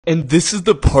And this is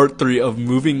the part 3 of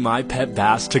moving my pet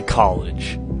bass to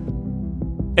college.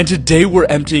 And today we're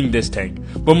emptying this tank,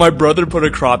 but my brother put a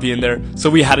crappie in there,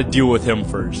 so we had to deal with him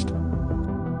first.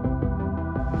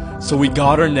 So we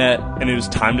got our net, and it was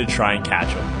time to try and catch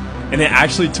him. And it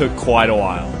actually took quite a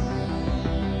while.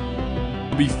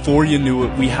 Before you knew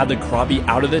it, we had the crappie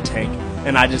out of the tank,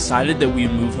 and I decided that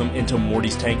we'd move him into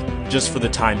Morty's tank just for the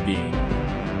time being.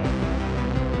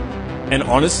 And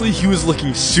honestly, he was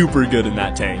looking super good in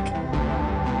that tank.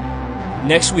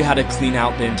 Next, we had to clean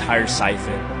out the entire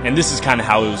siphon, and this is kind of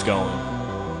how it was going.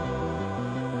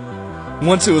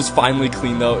 Once it was finally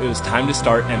clean though, it was time to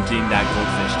start emptying that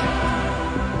goldfish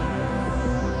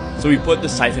tank. So we put the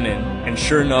siphon in, and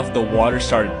sure enough, the water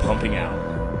started pumping out.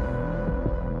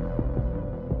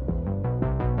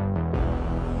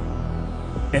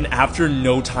 And after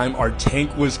no time, our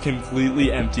tank was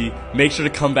completely empty. Make sure to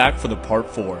come back for the part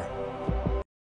 4.